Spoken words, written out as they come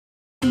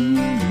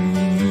Cousin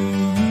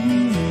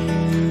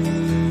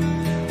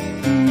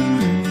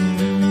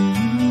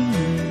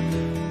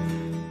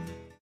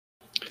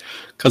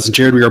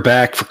Jared, we are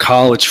back for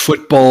college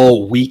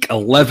football week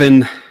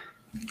 11.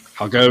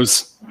 How it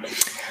goes?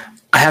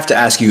 I have to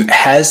ask you,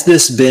 has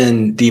this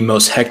been the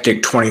most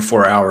hectic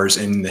 24 hours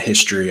in the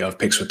history of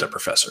Picks with the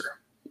Professor?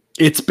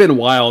 It's been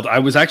wild. I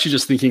was actually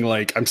just thinking,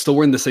 like, I'm still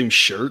wearing the same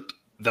shirt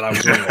that I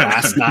was wearing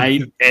last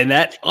night. And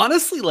that,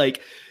 honestly, like,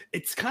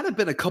 it's kind of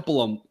been a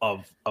couple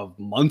of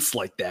months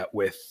like that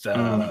with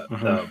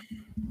the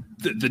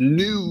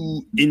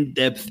new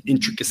in-depth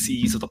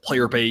intricacies of the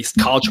player-based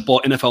college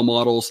football, NFL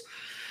models.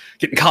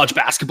 Getting college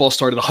basketball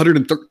started,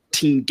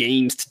 113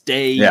 games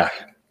today. Yeah.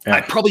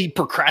 I probably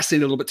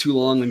procrastinated a little bit too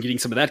long on getting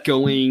some of that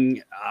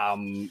going.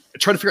 Trying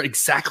to figure out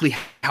exactly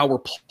how we're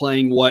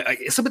playing what.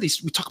 Some of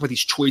these, we talk about these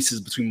choices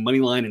between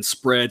money line and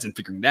spreads and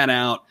figuring that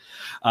out.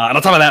 And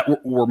on top of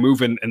that, we're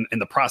moving in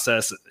the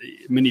process.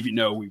 Many of you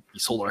know we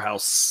sold our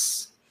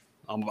house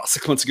about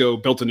 6 months ago,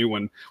 built a new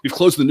one. We've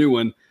closed the new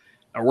one.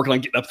 We're working on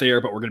getting up there,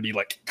 but we're going to be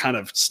like kind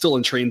of still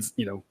in transient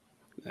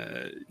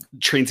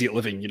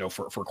living,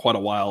 for quite a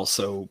while.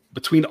 So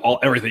between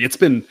everything, it's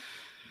been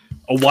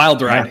a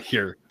wild ride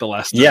here the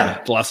last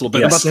little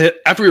bit. Yes.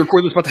 After we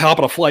record this, about to hop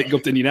on a flight and go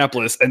up to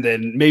Indianapolis, and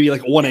then maybe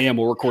like 1 a.m.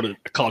 we'll record a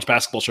college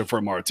basketball show for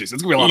tomorrow too. So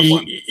it's gonna be a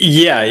lot of fun.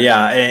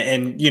 Yeah.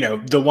 And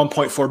the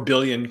 1.4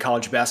 billion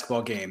college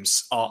basketball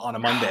games on a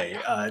Monday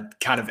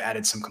kind of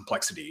added some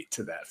complexity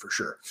to that for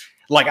sure.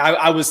 Like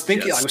I was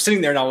thinking, I was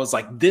sitting there and I was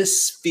like,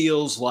 this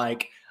feels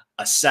like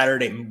a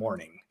Saturday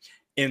morning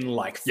in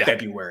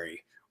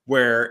February,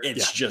 where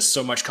it's just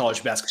so much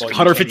college basketball.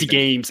 150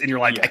 games, and you're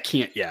like, I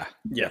can't. Yeah.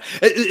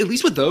 At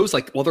least with those,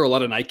 like, while there are a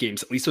lot of night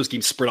games, at least those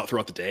games spread out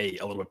throughout the day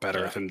a little bit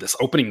better than this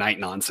opening night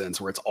nonsense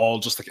where it's all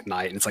just like at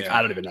night, and it's like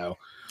I don't even know.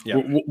 Yeah.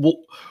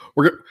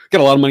 We're gonna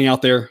get a lot of money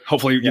out there.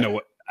 Hopefully,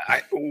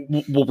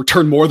 we'll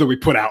return more than we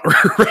put out.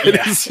 Right?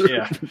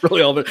 Yeah.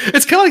 Really all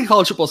it's kind of like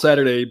college football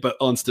Saturday, but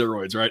on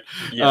steroids, right?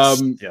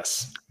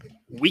 Yes.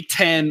 Week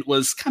 10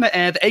 was kind of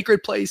the A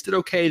grade plays did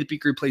okay. The B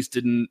grade plays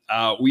didn't.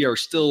 We are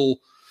still.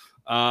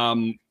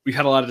 We've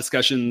had a lot of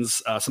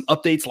discussions, some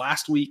updates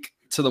last week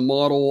to the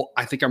model.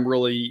 I think I'm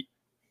really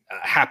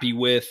happy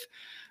with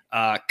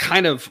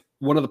kind of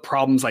one of the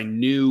problems I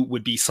knew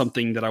would be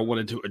something that I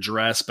wanted to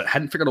address, but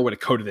hadn't figured out a way to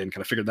code it in.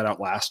 Kind of figured that out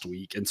last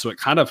week. And so it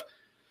kind of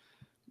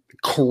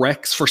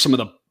corrects for some of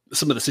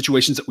the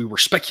situations that we were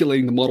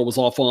speculating the model was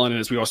off on. And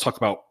as we always talk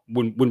about,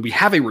 when we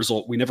have a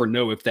result, we never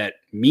know if that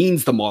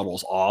means the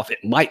model's off. It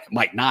might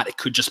not. It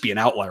could just be an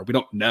outlier. We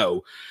don't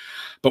know.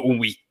 But when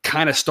we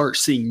kind of start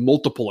seeing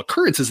multiple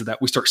occurrences of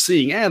that, we start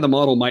seeing, the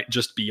model might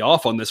just be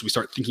off on this. We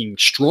start thinking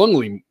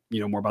strongly,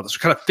 more about this. We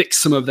kind of fix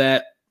some of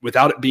that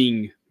without it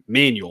being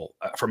manual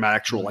from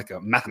actual, like a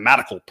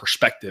mathematical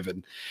perspective.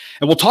 And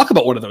we'll talk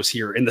about one of those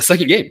here in the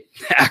second game,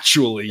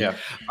 actually,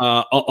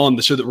 on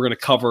the show that we're going to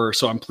cover.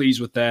 So I'm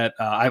pleased with that.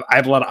 I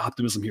have a lot of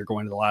optimism here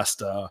going into the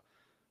last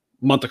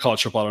month of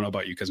college football. I don't know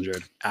about you, Cousin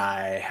Jared.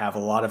 I have a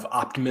lot of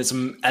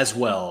optimism as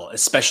well,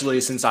 especially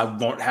since I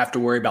won't have to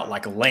worry about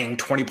laying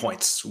 20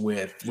 points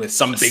with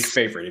some big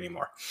favorite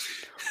anymore.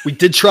 We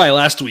did try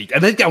last week.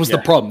 I think that was the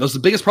problem. That was the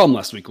biggest problem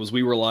last week was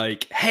we were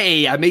like,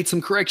 hey, I made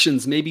some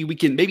corrections. Maybe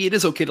it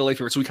is okay to lay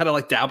favorites. So we kind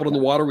of dabbled in the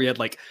water. We had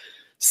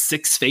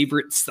 6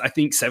 favorites, I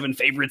think 7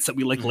 favorites that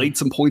we laid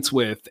some points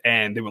with,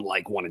 and they were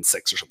 1 and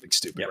 6 or something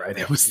stupid, right?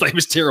 It was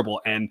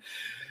terrible. And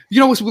we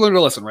learned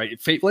a lesson, right?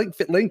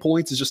 Laying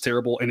points is just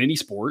terrible in any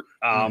sport.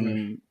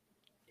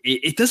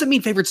 It doesn't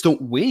mean favorites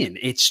don't win.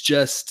 It's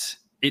just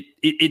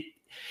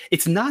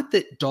it's not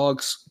that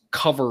dogs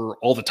cover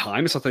all the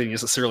time. It's not that they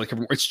necessarily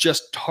cover. It's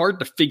just hard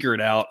to figure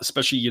it out,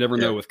 especially you never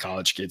know with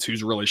college kids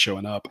who's really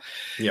showing up.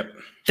 Yep.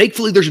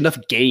 Thankfully, there's enough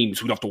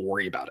games we don't have to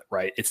worry about it,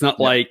 right? It's not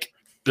like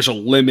there's a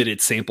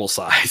limited sample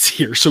size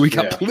here. So we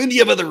got plenty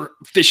of other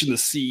fish in the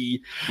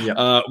sea.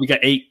 Yep. We got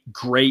 8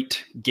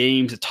 great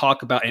games to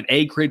talk about, an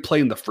A grade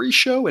play in the free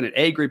show and an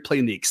A grade play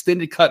in the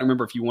extended cut.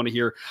 Remember, if you want to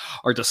hear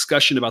our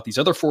discussion about these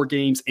other 4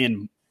 games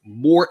and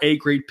more A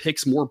grade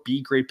picks, more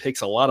B grade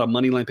picks, a lot of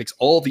money line picks,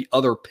 all the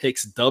other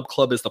picks, Dub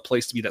Club is the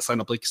place to be. That sign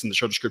up link is in the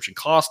show description.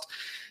 Cost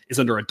is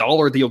under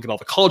 $1. You'll get all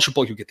the college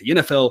football, you'll get the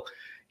NFL,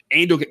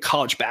 and you'll get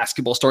college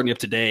basketball starting up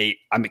today.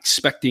 I'm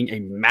expecting a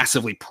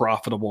massively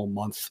profitable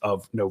month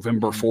of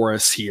November for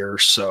us here.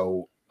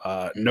 So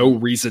no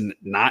reason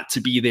not to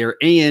be there.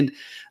 And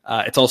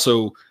it's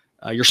also,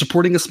 you're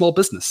supporting a small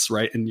business,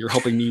 right? And you're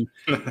helping me,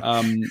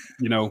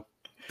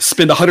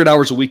 spend 100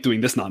 hours a week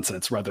doing this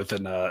nonsense rather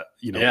than,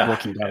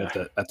 working down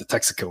at the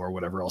Texaco or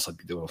whatever else I'd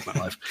be doing with my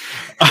life.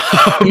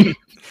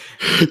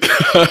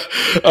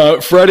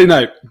 Friday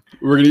night,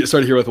 we're going to get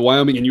started here with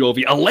Wyoming and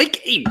ULV. A late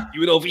game.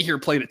 UNLV here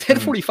playing at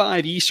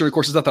 10:45 Eastern. Of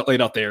course, it's not that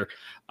late out there.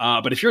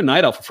 But if you're a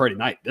night out for Friday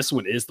night, this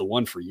one is the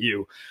one for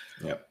you.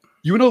 Yep.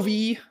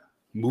 UNLV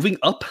moving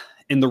up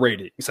in the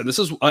ratings. So this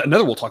is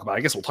another we'll talk about.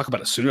 I guess we'll talk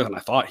about it sooner than I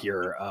thought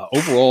here.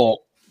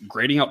 Overall,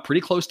 grading out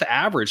pretty close to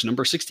average.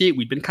 Number 68,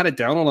 we've been kind of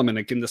down on them. And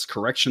again, this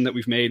correction that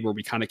we've made where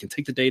we kind of can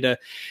take the data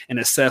and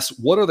assess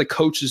what are the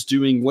coaches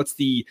doing? What's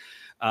the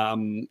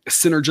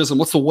synergism,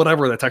 what's the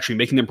whatever that's actually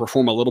making them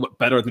perform a little bit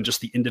better than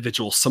just the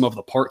individual sum of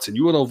the parts. And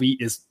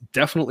UNLV has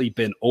definitely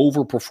been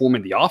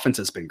overperforming. The offense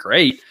has been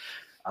great.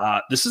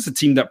 This is a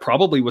team that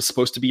probably was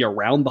supposed to be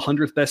around the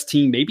 100th best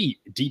team, maybe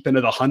deep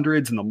into the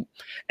hundreds, and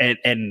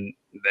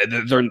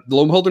they're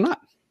lo and behold, they're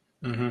not.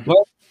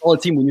 Well, all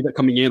team, we knew that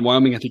coming in.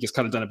 Wyoming, I think, has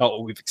kind of done about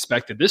what we've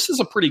expected. This is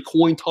a pretty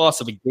coin toss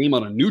of a game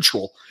on a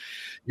neutral.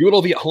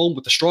 UNLV at home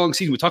with the strong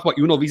season. We talk about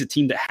UNLV as a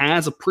team that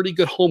has a pretty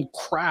good home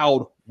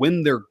crowd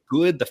when they're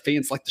good. The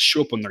fans like to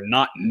show up when they're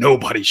not.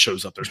 Nobody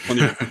shows up. There's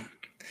plenty of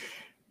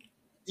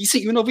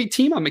decent UNLV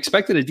team. I'm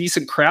expecting a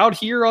decent crowd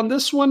here on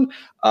this one,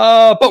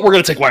 but we're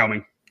going to take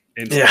Wyoming.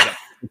 Yeah,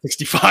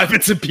 65.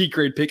 It's a B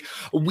grade pick.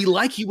 We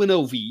like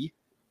UNLV,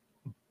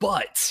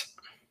 but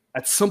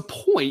at some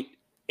point,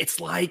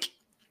 it's like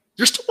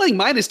you're still playing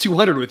minus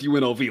 200 with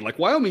UNLV. Like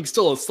Wyoming's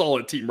still a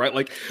solid team, right?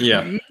 Like,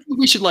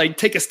 we should like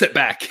take a step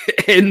back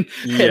and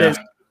as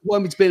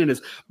Wyoming's been, and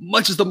as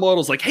much as the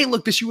model's like, hey,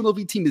 look, this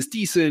UNLV team is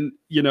decent.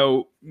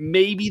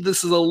 Maybe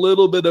this is a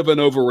little bit of an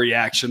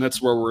overreaction.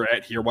 That's where we're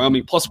at here.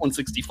 Wyoming plus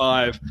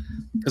 165.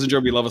 Because Joe,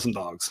 we love us some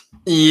dogs.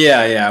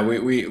 Yeah,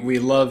 we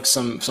love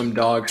some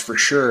dogs for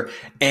sure.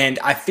 And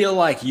I feel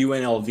like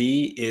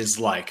UNLV is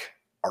like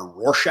a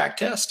Rorschach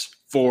test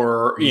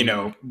for,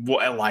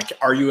 like,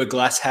 are you a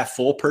glass half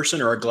full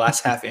person or a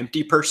glass half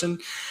empty person?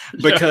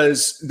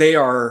 Because they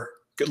are,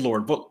 good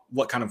Lord,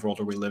 what kind of world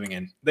are we living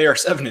in? They are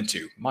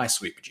 7-2, my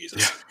sweet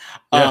Jesus.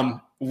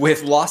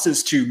 With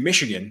losses to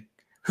Michigan,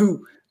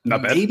 who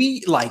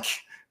maybe like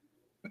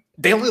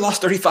they only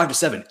lost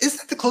 35-7. Is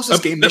that the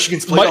closest game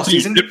Michigan's played all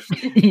season?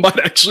 It might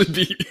actually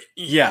be.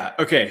 Yeah.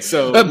 Okay.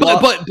 So,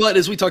 but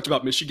as we talked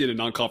about, Michigan and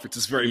non-conference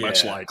is very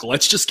much like,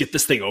 let's just get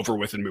this thing over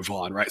with and move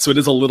on, right? So it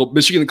is a little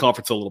Michigan and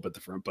conference a little bit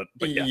different, but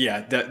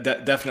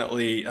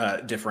definitely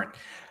different.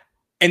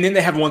 And then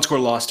they have one score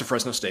loss to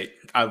Fresno State.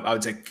 I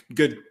would say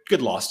good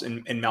loss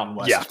in Mountain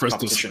West. Yeah,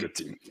 Fresno's a good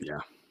team. Yeah.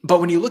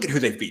 But when you look at who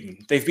they've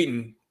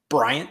beaten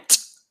Bryant,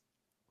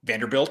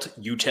 Vanderbilt,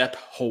 UTEP,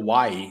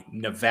 Hawaii,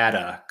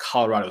 Nevada,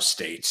 Colorado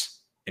State,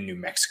 and New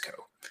Mexico.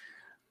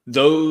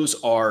 Those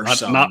are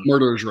not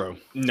Murderers Row.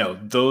 No,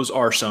 those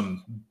are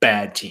some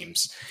bad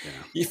teams.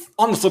 Yeah.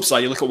 On the flip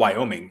side, you look at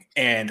Wyoming,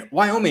 and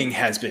Wyoming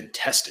has been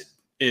tested,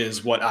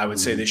 is what I would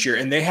say this year.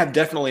 And they have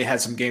definitely had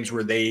some games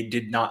where they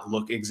did not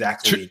look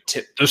exactly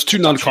Those two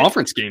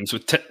non-conference games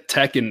with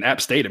Tech and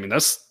App State. I mean,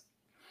 that's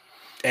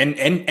and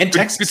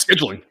Texas. Good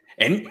scheduling.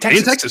 And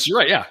Texas, you're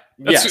right, yeah.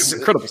 That's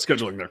incredible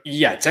scheduling there.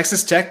 Yeah,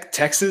 Texas Tech,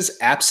 Texas,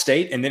 App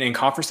State, and then in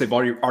conference, they've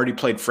already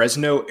played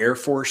Fresno, Air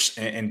Force,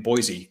 and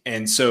Boise.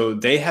 And so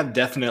they have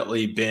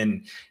definitely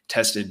been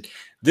tested.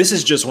 This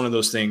is just one of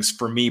those things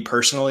for me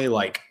personally,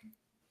 like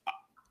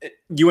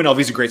UNLV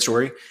is a great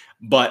story,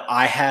 but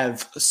I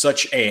have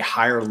such a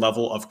higher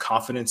level of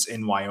confidence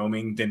in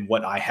Wyoming than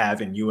what I have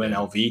in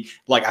UNLV.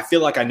 Like, I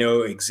feel like I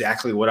know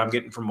exactly what I'm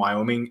getting from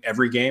Wyoming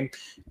every game.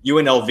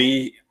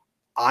 UNLV,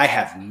 I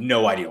have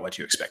no idea what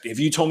to expect. If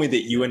you told me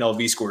that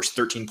UNLV scores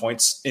 13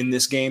 points in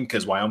this game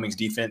because Wyoming's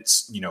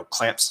defense,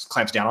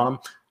 clamps down on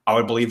them, I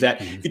would believe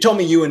that. If you told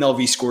me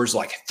UNLV scores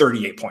like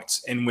 38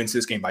 points and wins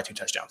this game by 2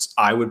 touchdowns,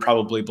 I would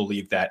probably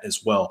believe that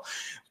as well.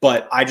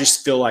 But I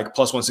just feel like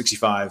plus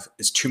 165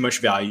 is too much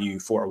value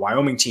for a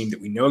Wyoming team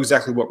that we know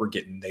exactly what we're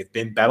getting. They've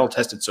been battle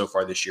tested so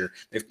far this year.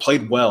 They've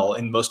played well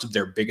in most of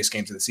their biggest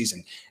games of the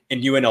season.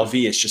 And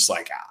UNLV is just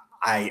like,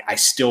 I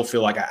still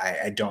feel like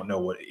I don't know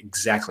what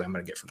exactly I'm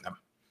going to get from them.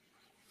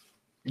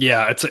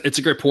 Yeah, it's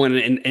a great point.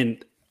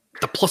 And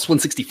the plus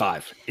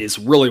 165 is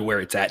really where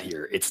it's at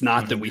here. It's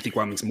not that we think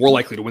Wyoming's more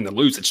likely to win than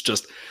lose. It's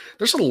just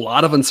there's a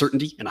lot of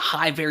uncertainty in a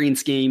high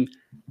variance game.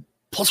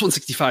 Plus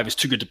 165 is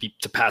too good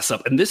to pass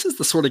up. And this is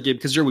the sort of game,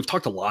 because we've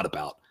talked a lot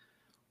about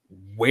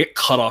what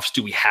cutoffs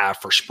do we have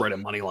for spread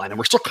and money line. And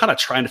we're still kind of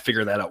trying to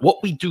figure that out.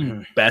 What we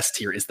do best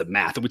here is the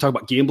math. And we talk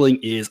about gambling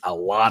is a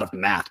lot of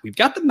math. We've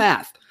got the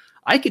math.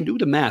 I can do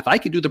the math. I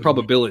can do the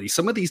probability.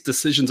 Some of these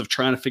decisions of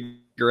trying to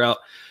figure out,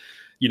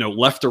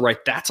 left or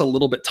right, that's a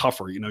little bit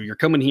tougher. You're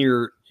coming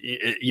here,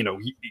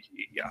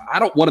 I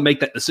don't want to make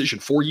that decision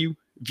for you,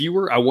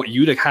 viewer. I want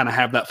you to kind of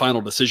have that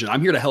final decision.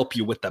 I'm here to help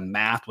you with the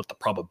math, with the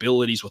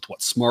probabilities, with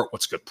what's smart,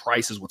 what's good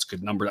prices, what's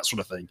good number, that sort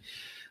of thing.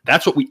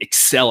 That's what we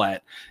excel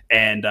at.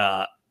 And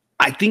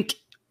I think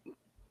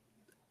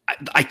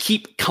I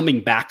keep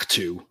coming back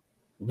to,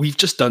 we've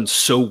just done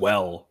so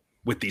well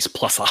with these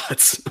plus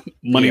odds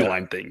money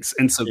line things.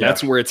 And so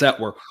that's where it's at,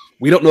 where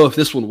we don't know if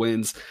this one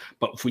wins,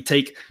 but if we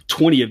take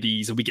 20 of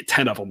these and we get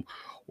 10 of them,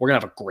 we're going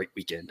to have a great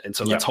weekend. And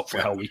so that's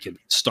hopefully how we can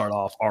start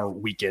off our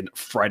weekend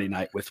Friday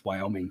night with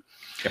Wyoming.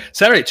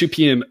 Saturday at 2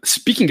 p.m.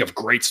 Speaking of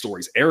great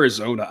stories,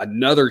 Arizona,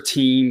 another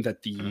team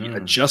that the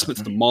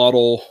adjustments to the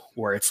model,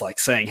 where it's like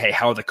saying, hey,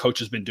 how have the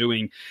coaches been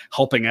doing,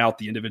 helping out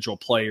the individual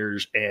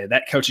players? And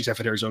that coaching staff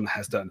at Arizona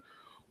has done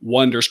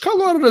wonders.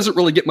 Colorado doesn't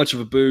really get much of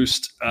a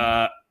boost.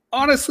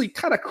 Honestly,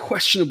 kind of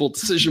questionable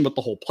decision with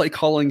the whole play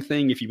calling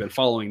thing. If you've been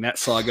following that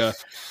saga,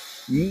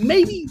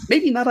 maybe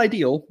not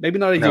ideal,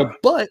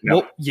 but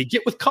what you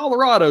get with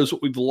Colorado is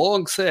what we've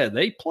long said.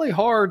 They play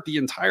hard the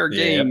entire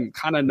game,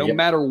 kind of no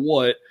matter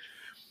what.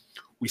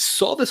 we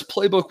saw this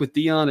playbook with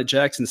Dion at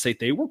Jackson State.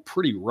 They were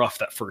pretty rough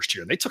that first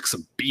year. They took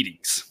some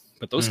beatings,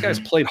 but those guys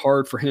played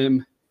hard for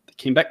him. They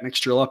came back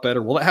next year a lot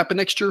better. Will that happen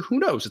next year? Who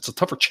knows? It's a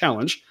tougher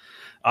challenge.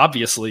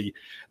 Obviously,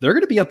 they're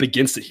going to be up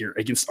against it here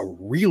against a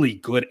really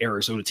good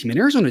Arizona team. An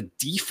Arizona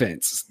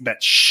defense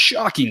that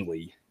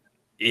shockingly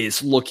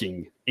is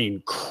looking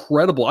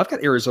incredible. I've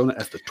got Arizona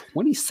as the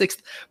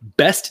 26th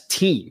best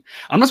team.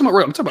 I'm not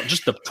talking about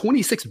just the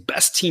 26th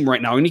best team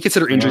right now. And you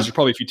consider injuries, there's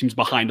probably a few teams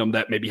behind them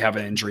that maybe have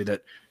an injury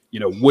that,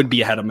 would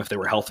be ahead of them if they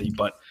were healthy.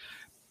 But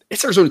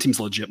it's Arizona team's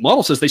legit.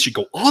 Model says they should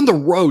go on the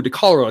road to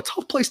Colorado, a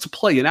tough place to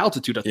play in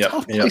altitude,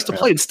 tough place to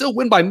play and still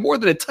win by more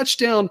than a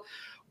touchdown.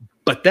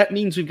 But that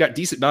means we've got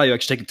decent value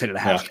actually taking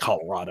 10.5 to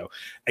Colorado.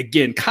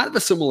 Again, kind of a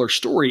similar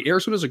story.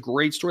 Arizona's a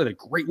great story. They had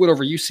a great win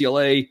over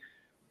UCLA.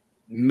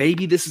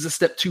 Maybe this is a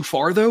step too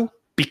far, though,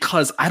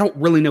 because I don't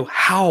really know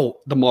how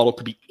the model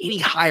could be any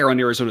higher on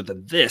Arizona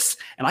than this,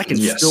 and I can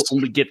still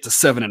only get to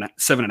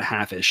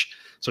 7.5-ish.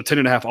 So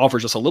 10.5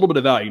 offers us a little bit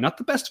of value. Not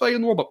the best value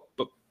in the world,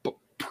 but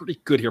pretty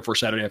good here for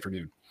Saturday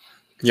afternoon.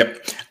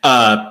 Yep.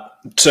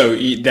 So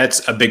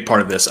that's a big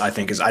part of this, I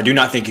think, is I do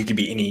not think it could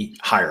be any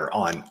higher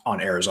on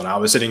Arizona. I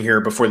was sitting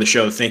here before the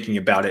show thinking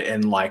about it,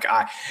 and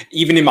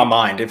even in my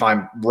mind, if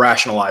I'm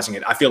rationalizing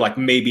it, I feel like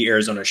maybe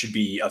Arizona should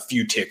be a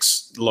few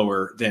ticks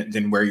lower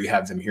than where you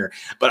have them here.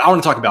 But I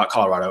want to talk about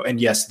Colorado,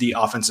 and yes, the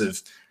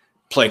offensive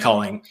play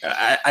calling.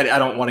 I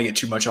don't want to get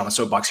too much on a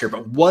soapbox here,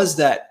 but was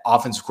that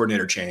offensive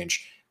coordinator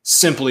change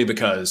simply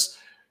because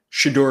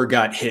Shedeur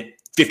got hit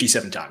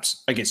 57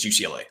 times against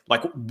UCLA?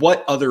 Like,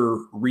 what other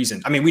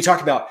reason? I mean, we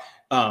talked about,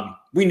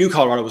 we knew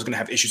Colorado was going to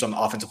have issues on the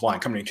offensive line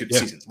coming into the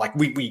season. Like,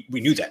 we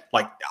knew that.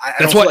 Like,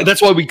 that's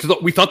why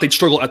we thought they'd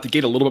struggle at the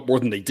gate a little bit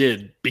more than they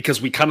did,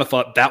 because we kind of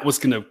thought that was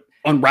going to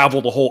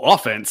unravel the whole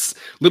offense.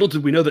 Little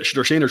did we know that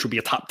Shedeur Sanders would be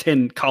a top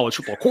 10 college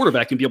football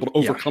quarterback and be able to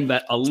overcome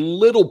that a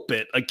little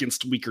bit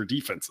against weaker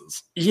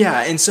defenses.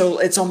 Yeah, and so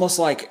it's almost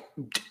like,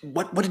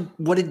 what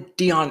did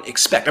Dion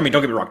expect? I mean,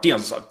 don't get me wrong,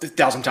 Dion's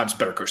 1,000 times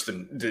better coach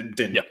than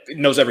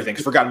knows everything,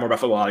 has forgotten more about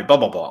football, blah,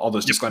 blah, blah, all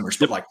those disclaimers.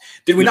 But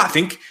did we not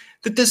think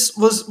that this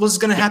was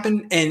going to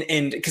happen?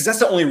 And because that's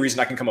the only reason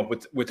I can come up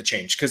with the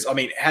change. Because, I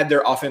mean, had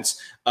their offense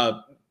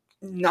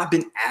not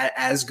been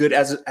as good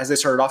as they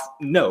started off,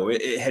 no,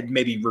 it had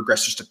maybe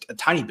regressed just a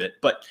tiny bit.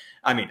 But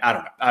I mean, I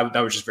don't know.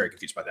 I was just very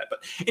confused by that.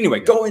 But anyway,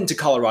 go into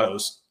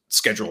Colorado's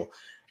schedule.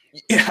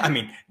 Yeah, I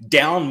mean,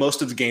 down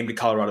most of the game to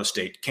Colorado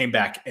State, came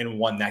back and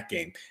won that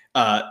game.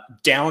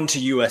 Down to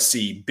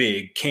USC,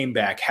 big, came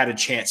back, had a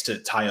chance to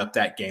tie up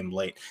that game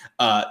late.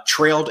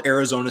 Trailed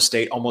Arizona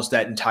State almost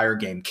that entire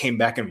game, came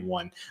back and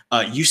won.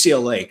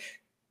 UCLA,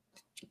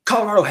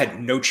 Colorado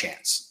had no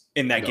chance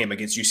in that game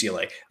against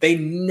UCLA. They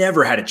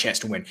never had a chance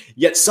to win,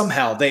 yet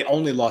somehow they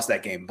only lost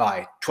that game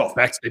by 12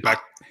 points.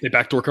 They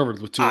backdoor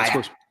covered with 2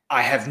 scores.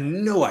 I have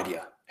no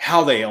idea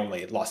how they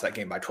only lost that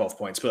game by 12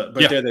 points, but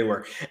there they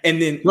were. And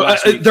then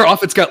their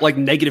offense got like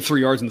 -3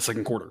 yards in the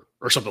second quarter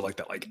or something like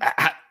that. Like,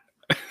 I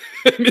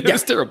mean, it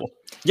was terrible.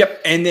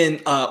 Yep. And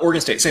then Oregon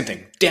State, same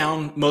thing,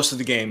 down most of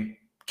the game,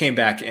 came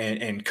back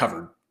and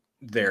covered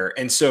there.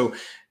 And so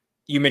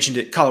you mentioned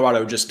it.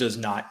 Colorado just does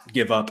not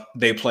give up.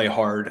 They play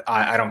hard.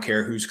 I don't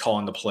care who's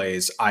calling the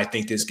plays. I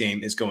think this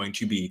game is going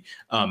to be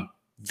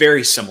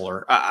very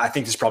similar. I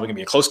think this is probably going to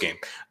be a close game,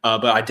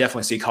 but I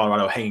definitely see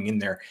Colorado hanging in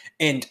there.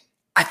 And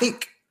I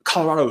think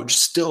Colorado is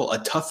still a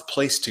tough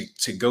place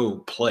to go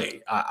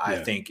play, I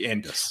think.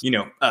 And,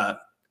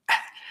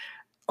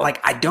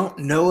 I don't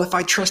know if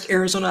I trust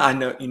Arizona. I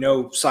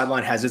know,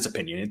 Sideline has its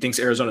opinion and thinks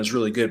Arizona is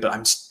really good, but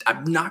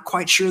I'm not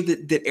quite sure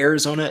that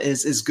Arizona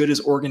is as good as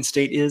Oregon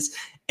State is.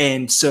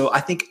 And so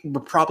I think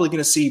we're probably going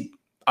to see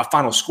a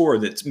final score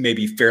that's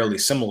maybe fairly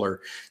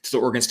similar to the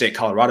Oregon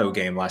State-Colorado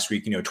game last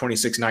week,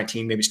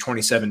 26-19, maybe it's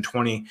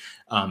 27-20,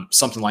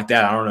 something like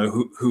that. I don't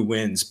know who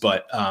wins,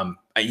 but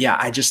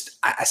I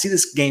see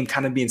this game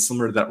kind of being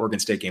similar to that Oregon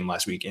State game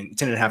last week, and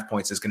 10.5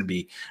 points is going to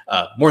be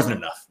more than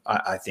enough,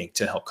 I think,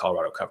 to help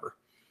Colorado cover.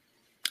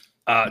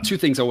 2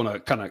 things I want to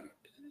kind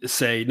of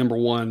say. Number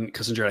one,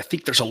 Cousin Jared, I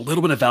think there's a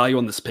little bit of value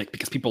on this pick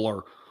because people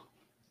are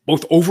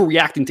both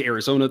overreacting to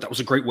Arizona. That was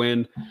a great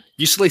win.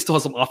 UCLA still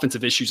has some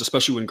offensive issues,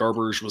 especially when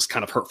Garbers was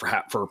kind of hurt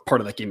for part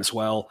of that game as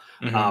well.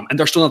 And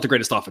they're still not the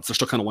greatest offense. They're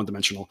still kind of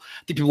one-dimensional.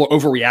 I think people are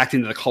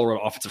overreacting to the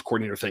Colorado offensive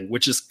coordinator thing,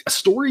 which is a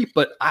story,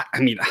 but I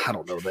mean, I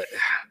don't know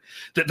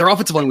that their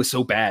offensive line was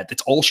so bad.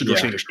 It's all Shedeur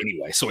Sanders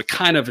anyway. So it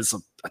kind of is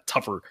a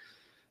tougher.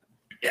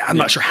 I'm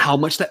not sure how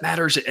much that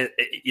matters,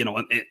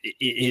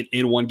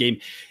 in one game.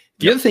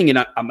 The other thing, and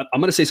I'm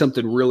going to say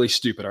something really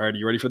stupid. All right, are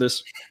you ready for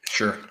this?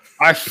 Sure.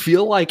 I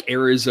feel like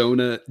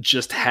Arizona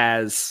just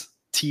has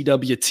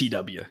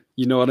TWTW.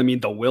 You know what I mean?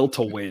 The will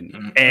to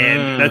win.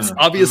 And that's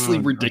obviously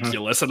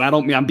ridiculous. And I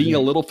don't mean, I'm being a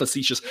little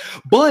facetious,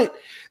 but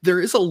there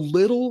is a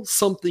little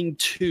something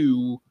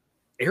to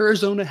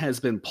Arizona has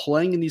been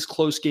playing in these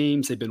close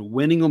games. They've been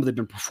winning them. They've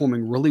been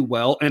performing really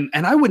well. And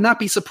I would not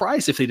be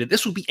surprised if they did.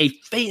 This would be a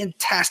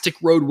fantastic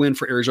road win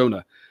for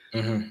Arizona.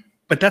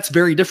 But that's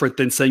very different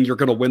than saying you're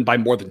going to win by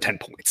more than 10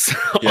 points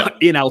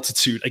in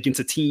altitude against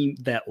a team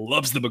that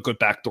loves them a good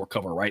backdoor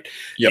cover, right?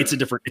 Yep. It's a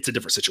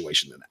different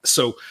situation than that.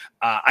 So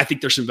I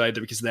think there's some value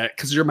there because of that.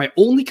 Because you're my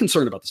only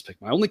concern about this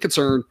pick. My only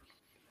concern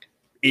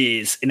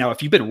is, now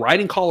if you've been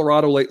riding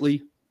Colorado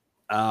lately,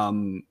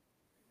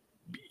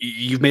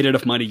 you've made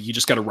enough money. You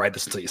just got to ride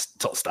this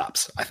until it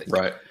stops, I think.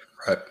 Right.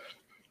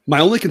 My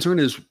only concern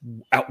is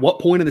at what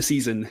point in the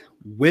season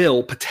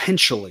will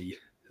potentially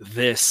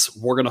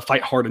we're going to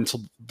fight hard until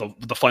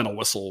the final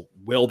whistle.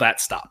 Will that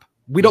stop?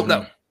 We don't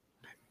know.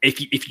 If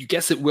you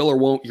guess it will or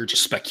won't, you're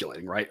just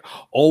speculating, right?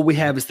 All we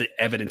have is the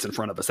evidence in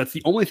front of us. That's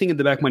the only thing in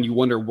the back of mind. You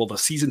wonder, will the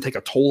season take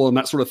a toll on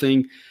that sort of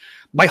thing?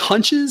 My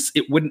hunch is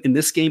it wouldn't in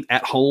this game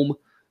at home,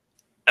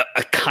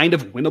 a kind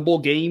of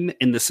winnable game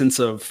in the sense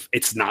of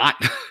it's not,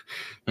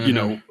 you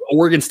know,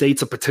 Oregon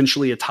State's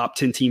potentially a top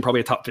 10 team, probably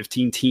a top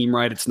 15 team,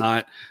 right? It's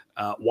not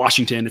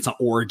Washington, it's not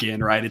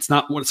Oregon, right? It's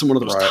not one of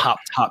those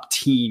top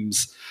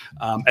teams.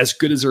 As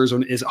good as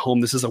Arizona is at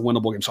home, this is a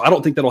winnable game. So I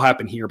don't think that'll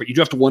happen here, but you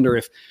do have to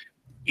wonder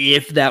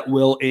if that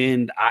will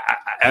end.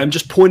 I'm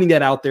just pointing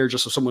that out there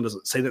just so someone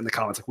doesn't say that in the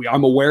comments. Like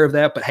I'm aware of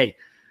that, but hey,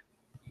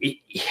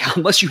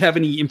 unless you have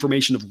any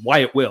information of why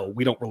it will,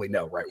 we don't really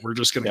know, right? We're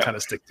just going to kind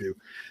of stick to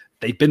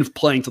they've been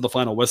playing to the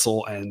final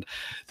whistle, and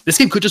this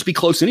game could just be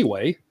close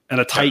anyway and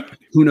a tight,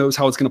 who knows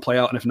how it's going to play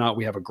out. And if not,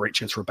 we have a great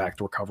chance for a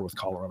backdoor cover with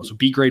Colorado. So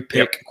B grade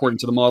pick, according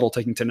to the model,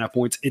 taking 10.5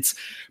 points. It's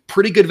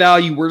pretty good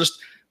value.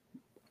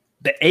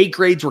 The A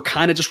grades we're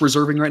kind of just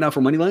reserving right now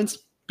for money lines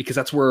because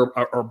that's where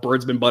our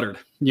bird's been buttered,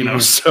 you know?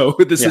 So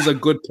this is a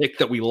good pick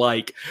that we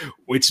like.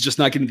 It's just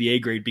not getting the A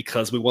grade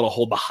because we want to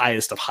hold the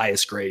highest of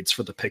highest grades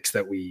for the picks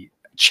that we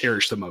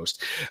cherish the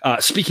most.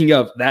 Speaking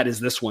of, that is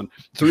this one,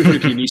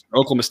 3:30 p.m. Eastern,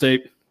 Oklahoma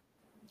State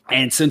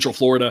and Central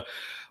Florida.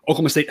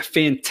 Oklahoma State, a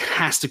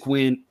fantastic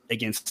win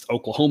against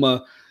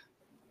Oklahoma.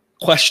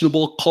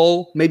 Questionable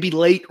call, maybe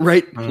late,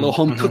 right? A little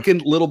home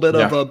cooking, a little bit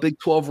of Big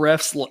 12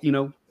 refs, you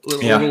know,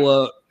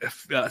 little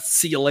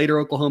see you later,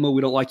 Oklahoma.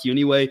 We don't like you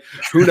anyway.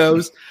 Who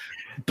knows?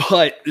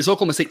 But this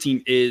Oklahoma State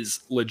team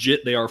is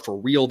legit. They are for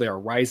real. They are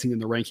rising in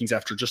the rankings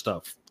after just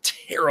a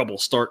terrible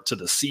start to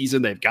the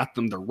season. They've got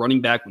their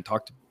running back. We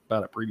talked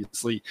about it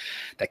previously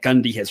that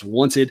Gundy has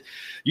wanted.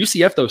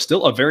 UCF, though,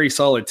 still a very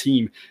solid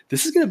team.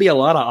 This is going to be a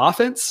lot of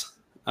offense,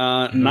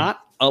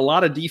 not a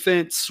lot of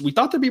defense. We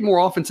thought there'd be more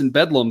offense in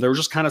Bedlam. There were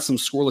just kind of some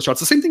scoreless shots.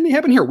 The same thing may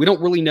happen here. We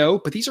don't really know,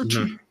 but these are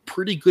two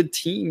pretty good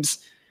teams.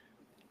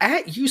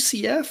 At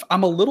UCF,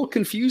 I'm a little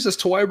confused as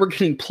to why we're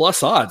getting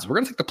plus odds. We're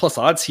going to take the plus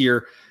odds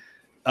here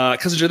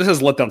because this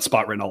has a letdown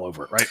spot written all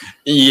over it, right?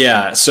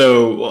 Yeah.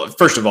 So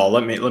first of all,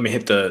 let me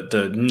hit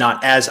the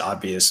not as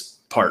obvious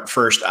part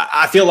first.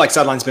 I feel like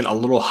Sideline's been a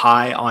little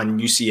high on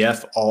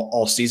UCF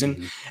all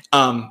season.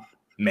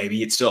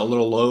 Maybe it's still a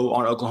little low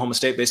on Oklahoma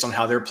State based on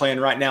how they're playing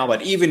right now.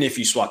 But even if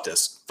you swap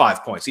this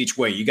 5 points each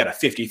way, you got a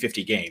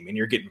 50-50 game and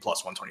you're getting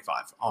plus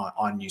 125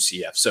 on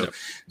UCF. So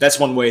that's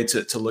one way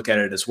to look at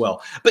it as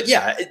well. But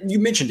yeah, you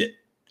mentioned it.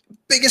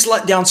 Biggest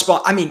letdown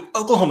spot. I mean,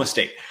 Oklahoma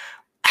State,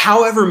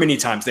 however many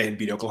times they had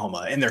beat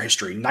Oklahoma in their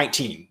history,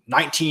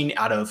 19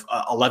 out of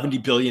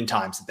 11 billion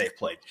times that they've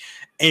played.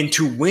 And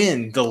to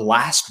win the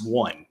last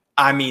one,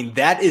 I mean,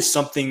 that is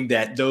something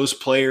that those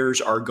players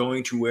are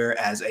going to wear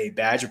as a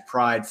badge of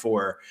pride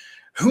for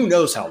who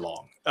knows how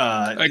long.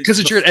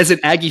 Because as an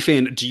Aggie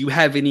fan, do you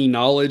have any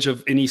knowledge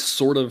of any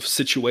sort of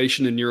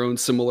situation in your own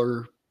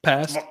similar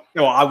past?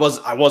 No, I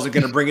wasn't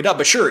going to bring it up,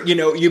 but sure,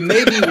 you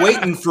may be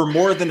waiting for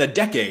more than a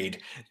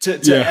decade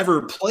to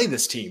ever play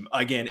this team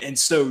again. And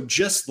so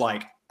just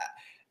like,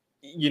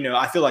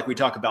 I feel like we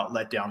talk about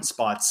letdown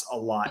spots a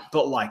lot,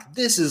 but like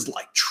this is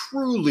like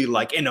truly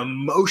like an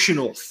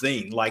emotional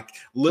thing, like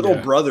little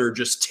brother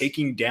just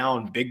taking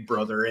down big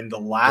brother in the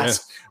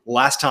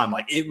last time.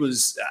 Like it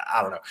was,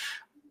 I don't know.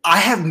 I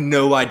have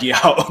no idea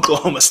how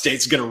Oklahoma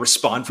State's going to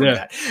respond from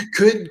that.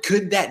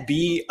 Could that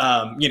be,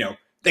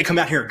 they come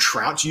out here and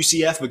trounce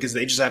UCF because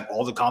they just have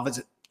all the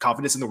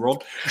confidence in the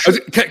world? Sure.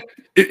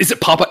 Is it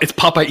Popeye? It's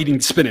Popeye eating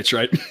spinach,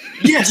 right?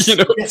 Yes.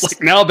 It's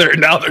like now they're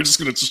just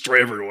going to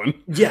destroy everyone.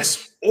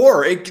 Yes.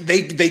 Or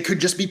they could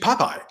just be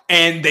Popeye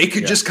and they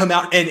could just come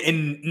out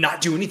and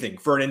not do anything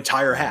for an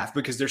entire half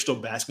because they're still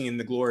basking in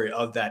the glory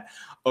of that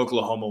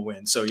Oklahoma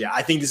win. So yeah,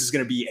 I think this is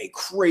going to be a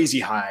crazy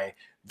high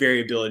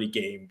variability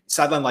game.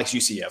 Sideline likes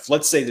UCF.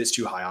 Let's say that it's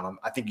too high on them.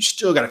 I think you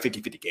still got a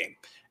 50-50 game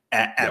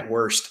at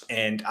worst.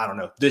 And I don't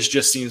know. This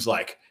just seems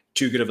like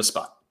too good of a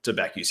spot to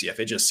back UCF.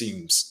 It just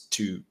seems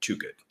too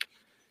good.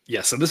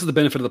 Yeah, so this is the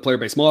benefit of the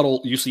player-based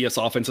model. UCF's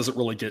offense doesn't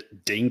really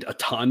get dinged a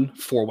ton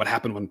for what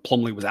happened when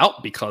Plumlee was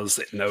out because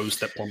it knows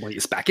that Plumlee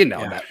is back in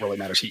now, and that really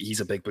matters.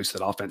 He's a big boost to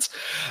that offense.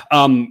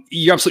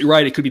 You're absolutely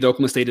right. It could be the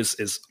Oklahoma State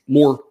is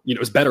more,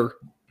 is better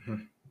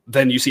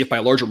than UCF by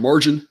a larger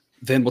margin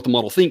than what the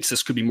model thinks.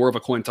 This could be more of a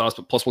coin toss,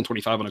 but plus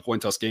 125 on a coin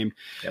toss game.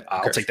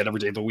 I'll take that every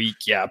day of the week.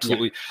 Yeah,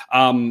 absolutely.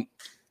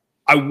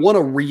 I want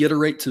to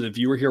reiterate to the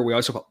viewer here, we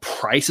always talk about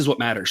price is what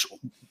matters.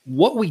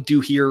 What we do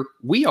here,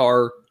 we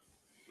are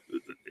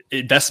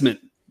investment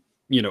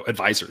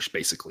advisors,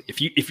 basically.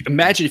 If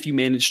imagine if you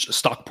managed a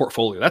stock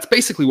portfolio, that's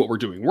basically what we're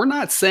doing. We're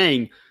not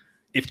saying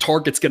if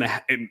Target's going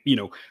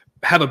to,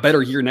 have a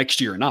better year next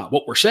year or not.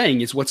 What we're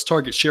saying is what's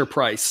Target's share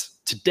price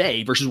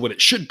today versus what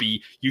it should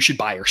be. You should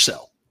buy or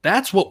sell.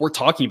 That's what we're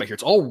talking about here.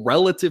 It's all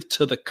relative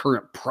to the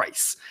current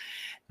price.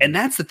 And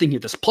that's the thing here,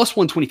 this plus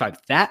 125,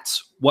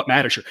 that's what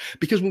matters here.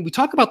 Because when we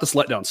talk about this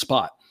letdown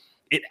spot,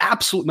 it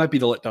absolutely might be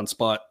the letdown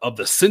spot of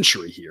the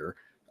century here,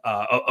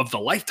 of the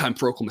lifetime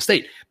for Oklahoma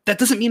State. That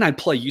doesn't mean I'd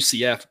play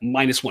UCF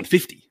minus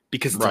 150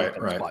 because it's a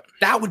letdown spot.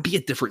 That would be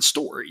a different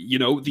story.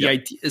 The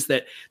idea is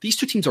that these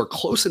two teams are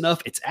close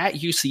enough. It's at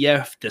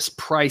UCF, this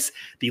price.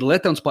 The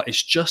letdown spot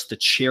is just the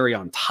cherry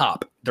on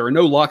top. There are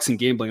no locks in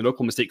gambling, and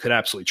Oklahoma State could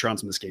absolutely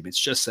trounce in this game. It's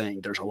just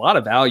saying there's a lot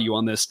of value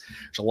on this.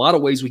 There's a lot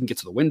of ways we can get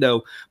to the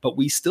window, but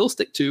we still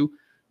stick to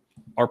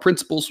our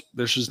principles.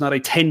 There's just not a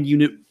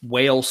 10-unit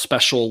whale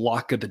special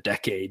lock of the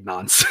decade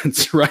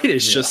nonsense, right?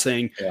 It's just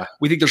saying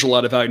we think there's a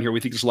lot of value in here. We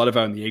think there's a lot of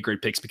value in the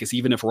A-grade picks because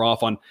even if we're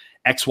off on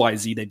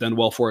XYZ, they've done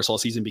well for us all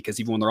season because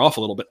even when they're off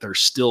a little bit, there's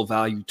still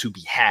value to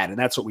be had. And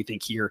that's what we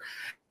think here.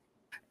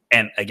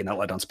 And again, that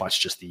letdown spot's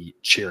just the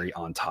cherry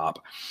on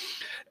top.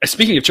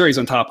 Speaking of cherries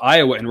on top,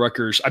 Iowa and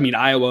Rutgers. I mean,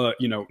 Iowa,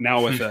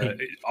 now with the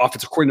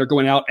offensive coordinator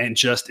going out and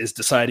just is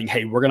deciding,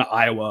 hey, we're going to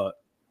Iowa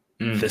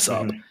this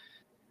up.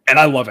 And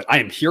I love it. I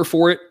am here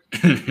for it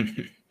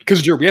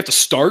because we have to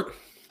start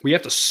with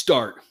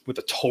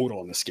a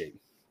total in this game.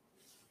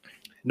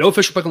 No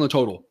official pick on the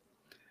total.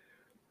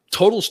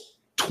 Total's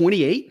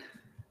 28.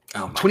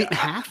 Oh my 28 and a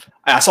half.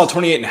 I saw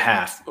 28 and a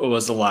half. It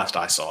was the last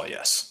I saw.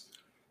 Yes.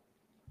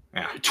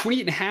 Yeah. 28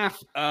 and a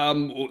half.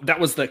 That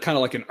was the kind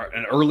of like an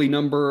early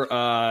number.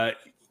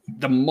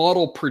 The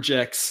model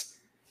projects,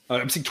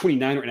 I'm seeing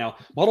 29 right now.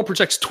 Model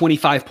projects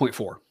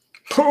 25.4.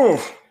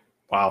 Oh,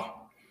 wow.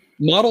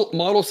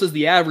 Model says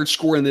the average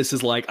score in this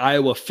is like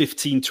Iowa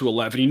 15 to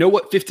 11. You know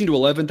what? 15 to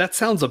 11, that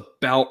sounds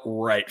about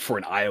right for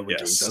an Iowa game,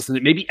 doesn't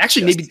it? Maybe I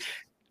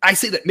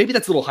say that maybe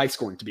that's a little high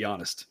scoring, to be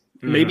honest.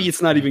 Maybe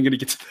it's not even going to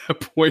get to that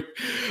point.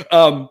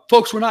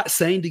 Folks, we're not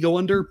saying to go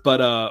under,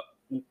 but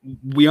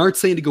we aren't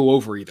saying to go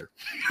over either.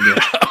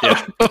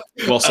 Yeah.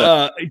 Well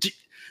said.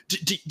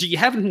 Do you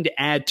have anything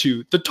to add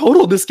to the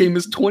total of this game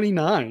is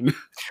 29?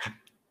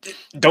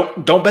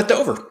 Don't bet the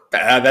over.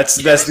 That's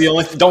the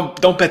only thing.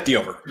 Don't bet the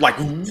over. Like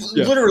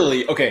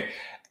literally, okay.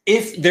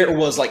 If there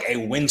was like a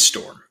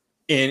windstorm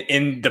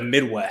in the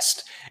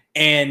Midwest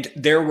and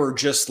there were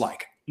just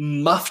like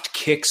muffed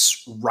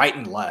kicks right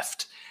and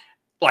left,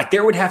 like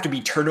there would have to be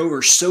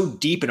turnovers so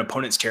deep in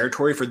opponent's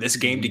territory for this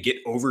game to get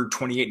over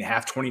 28 and a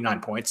half, 29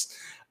 points.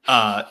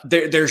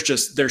 There's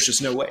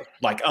just no way.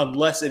 Like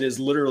unless it is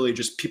literally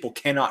just people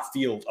cannot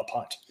field a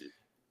punt,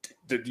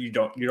 you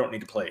don't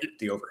need to play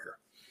the over here.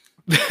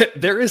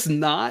 There is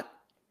not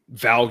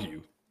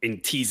value in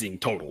teasing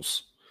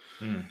totals.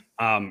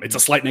 It's a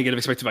slight negative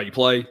expected value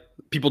play.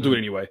 People do it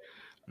anyway.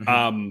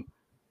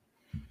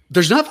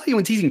 There's not value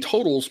in teasing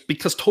totals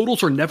because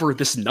totals are never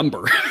this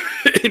number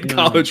in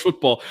college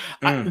football.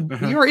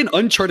 We are in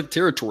uncharted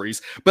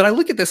territories, but I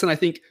look at this and I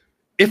think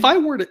if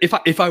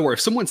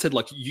someone said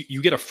like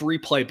you get a free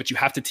play, but you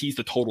have to tease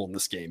the total in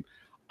this game,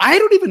 I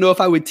don't even know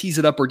if I would tease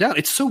it up or down.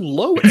 It's so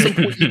low at some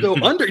point you go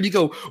under and you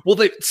go, well,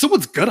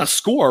 someone's gonna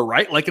score,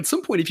 right? Like at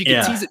some point, if you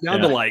can tease it down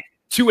to like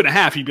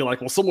 2.5, you'd be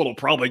like, well, someone will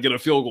probably get a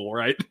field goal,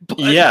 right? But,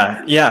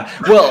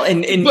 Well,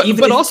 and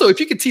but also if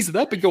you could tease it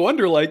up and go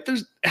under, like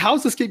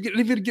how's this game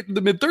even get in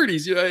the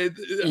mid-30s?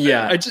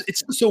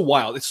 It's so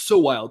wild. It's so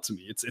wild to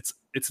me. It's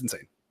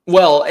insane.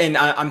 Well, and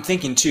I'm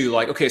thinking too,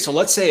 like, okay, so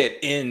let's say it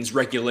ends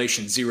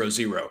regulation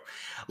 0-0.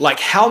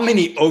 Like, how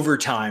many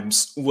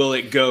overtimes will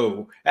it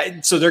go?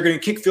 So they're going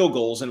to kick field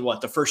goals in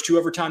the first 2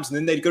 overtimes, and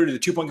then they'd go to the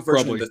 2-point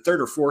conversion in the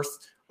third or fourth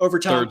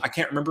overtime. I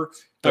can't remember.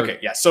 Third. Okay,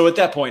 yeah. So at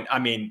that point, I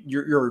mean,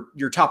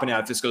 you're topping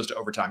out if this goes to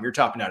overtime. You're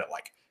topping out at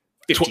like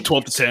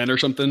 12 to 10 or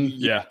something.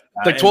 Yeah.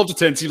 Like 12 to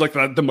 10 seems like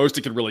the most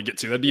it could really get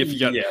to. That'd be if you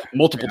got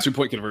multiple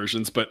 2-point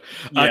conversions. But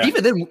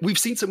even then, we've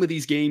seen some of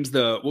these games.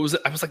 What was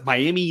it? I was like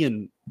Miami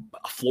and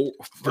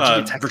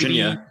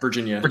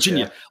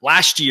Virginia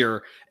last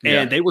year,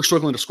 and they were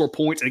struggling to score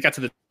points. And it got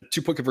to the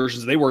 2-point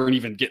conversions. They weren't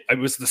even it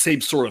was the same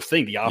sort of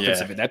thing. The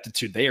offensive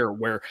ineptitude there,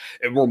 where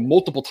it were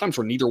multiple times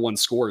where neither one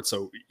scored.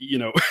 So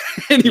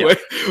anyway,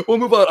 we'll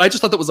move on. I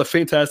just thought that was a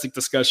fantastic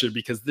discussion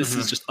because this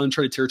is just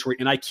uncharted territory,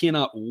 and I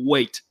cannot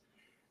wait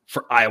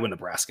for Iowa,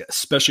 Nebraska,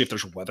 especially if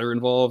there's weather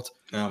involved.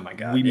 Oh my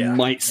God. We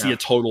might see a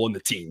total in the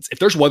teens. If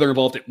there's weather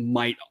involved, it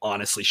might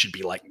honestly should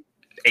be like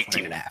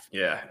 18 and a half.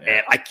 Yeah.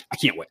 And I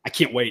can't wait. I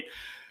can't wait.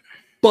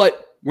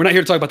 But we're not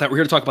here to talk about that. We're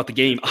here to talk about the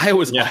game.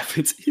 Iowa's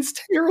offense is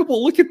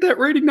terrible. Look at that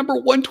rating, number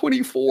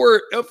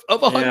 124 of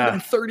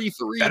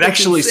 133. That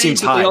actually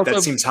seems high.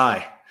 That seems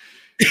high.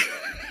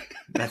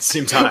 That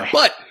seems high.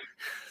 But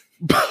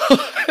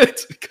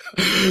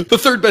the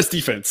third best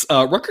defense.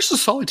 Rutgers is a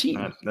solid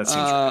team. That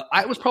seems right.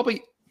 Iowa's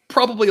probably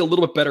a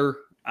little bit better.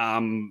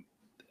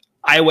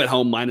 Iowa at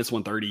home minus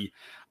 130.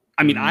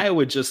 I mean,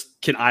 Iowa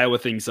can Iowa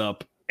things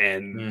up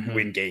and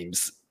win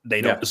games.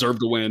 They don't deserve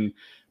to win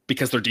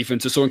because their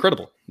defense is so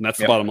incredible. And that's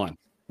the bottom line.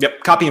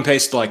 Yep, copy and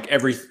paste like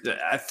every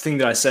thing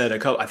that I said.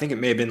 I think it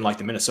may have been like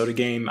the Minnesota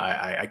game.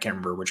 I can't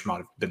remember which might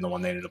have been the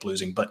one they ended up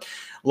losing. But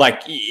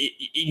like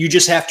you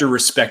just have to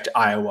respect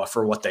Iowa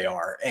for what they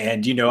are.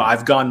 And, you know,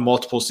 I've gone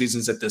multiple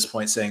seasons at this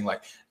point saying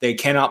like they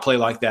cannot play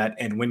like that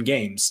and win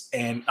games.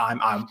 And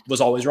I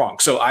was always wrong.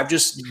 So I've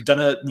just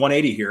done a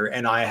 180 here,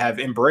 and I have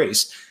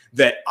embraced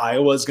that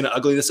Iowa is going to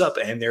ugly this up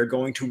and they're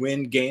going to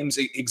win games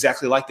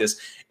exactly like this.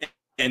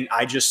 And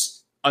I just,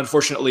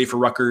 unfortunately for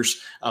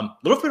Rutgers, a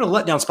little bit of a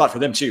letdown spot for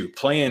them too.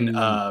 Playing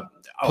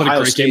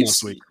Ohio State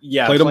last week.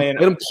 Yeah, played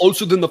them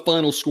closer than the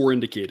final score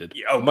indicated.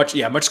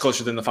 Much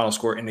closer than the final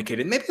score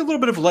indicated. Maybe a little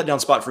bit of a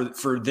letdown spot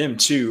for them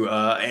too.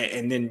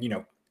 And then, you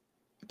know,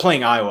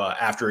 playing Iowa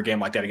after a game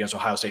like that against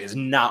Ohio State is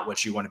not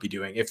what you want to be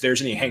doing. If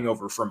there's any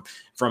hangover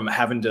from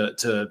having to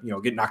you know,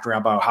 get knocked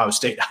around by Ohio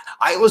State,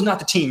 Iowa's not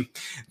the team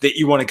that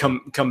you want to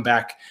come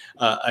back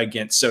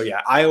against. So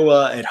yeah,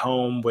 Iowa at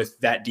home with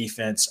that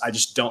defense, I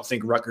just don't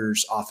think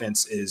Rutgers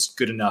offense is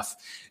good enough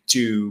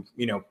to,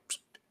 you know,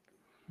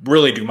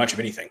 really do much of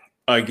anything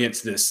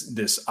against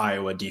this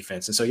Iowa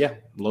defense. And so yeah,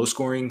 low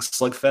scoring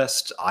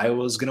slugfest.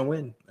 Iowa's going to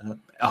win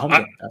a home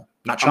game.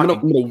 Not shocking. I'm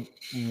going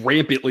to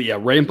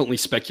rampantly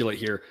speculate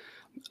here.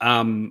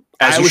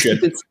 As you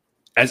should.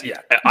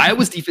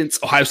 Iowa's defense,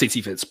 Ohio State's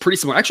defense, pretty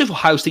similar. Actually,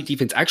 Ohio State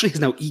defense actually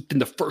has now eked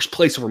into first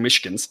place over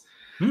Michigan's.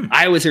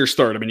 Iowa's here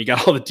start. I mean, you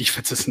got all the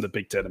defenses in the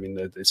Big Ten. I mean,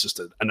 it's just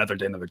another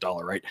day, another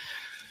dollar, right?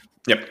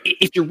 Yep.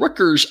 If you're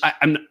Rutgers,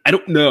 I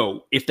don't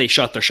know if they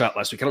shot their shot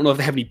last week. I don't know if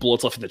they have any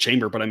bullets left in the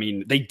chamber, but I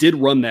mean, they did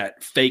run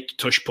that fake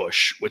tush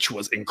push, which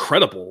was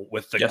incredible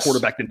with the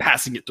quarterback then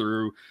passing it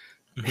through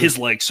his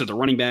legs to the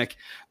running back.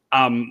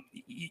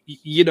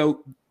 You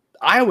know,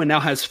 Iowa now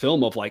has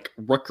film of like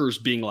Rutgers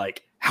being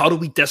like, how do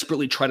we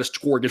desperately try to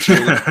score against your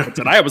defense?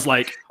 And I was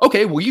like,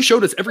 okay, well, you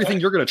showed us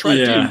everything you're going to try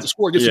to do to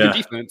score against your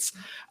defense.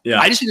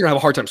 I just think they're going to have a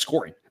hard time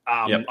scoring.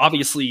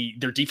 Obviously,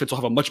 their defense will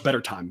have a much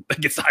better time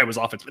against Iowa's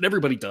offense, but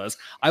everybody does.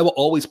 Iowa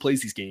always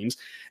plays these games,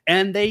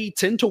 and they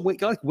tend to win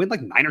like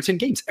 9 or 10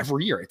 games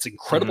every year. It's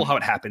incredible how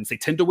it happens. They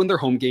tend to win their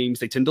home games.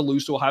 They tend to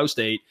lose to Ohio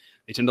State.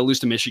 They tend to lose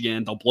to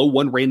Michigan. They'll blow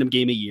one random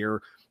game a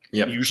year.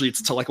 Usually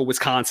it's to like a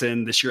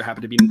Wisconsin. This year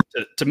happened to be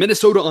to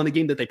Minnesota on a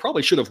game that they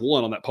probably should have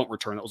won on that punt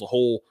return. That was a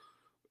whole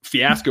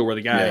fiasco where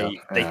the guy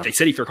they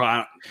said he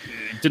forgot.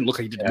 It didn't look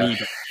like he did to me,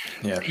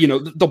 but you know,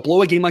 they'll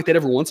blow a game like that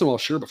every once in a while,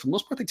 sure, but for the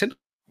most part they tend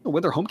to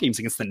win their home games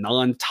against the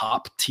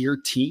non-top tier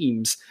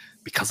teams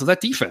because of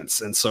that defense.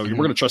 And so we're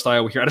going to trust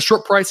Iowa here at a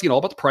short price. All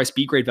about the price.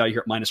 B grade value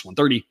here at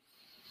 -130,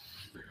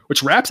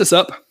 which wraps us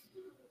up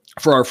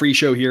for our free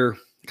show here.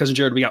 Cousin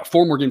Jared, we got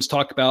 4 more games to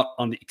talk about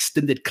on the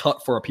extended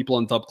cut for our people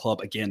on Dub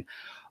Club. Again,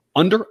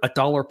 under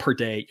 $1 per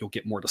day, you'll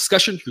get more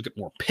discussion, you'll get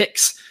more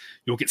picks,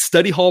 you'll get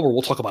study hall where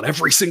we'll talk about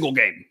every single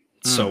game.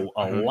 So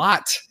a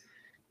lot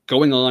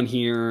going on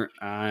here,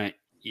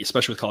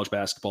 especially with college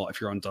basketball. If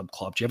you're on Dub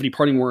Club, do you have any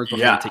parting words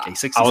before we take a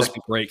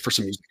 60-second break for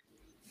some music?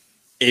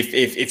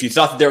 If you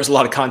thought that there was a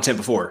lot of content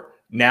before,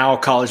 now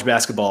college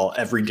basketball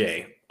every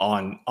day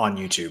on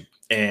YouTube,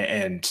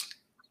 and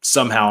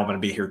somehow I'm going to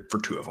be here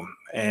for 2 of them.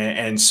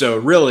 And so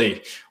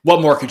really,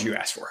 what more could you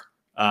ask for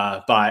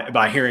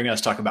by hearing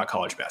us talk about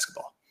college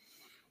basketball?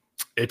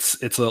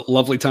 It's a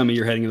lovely time of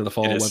year heading into the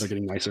fall, weather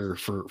getting nicer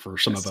for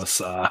some of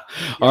us. All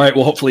right.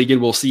 Well, hopefully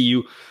again, we'll see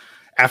you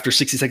after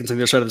 60 seconds on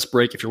the other side of this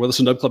break. If you're with us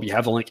in Dub Club, you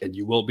have the link and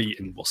you will be,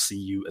 and we'll see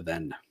you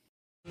then.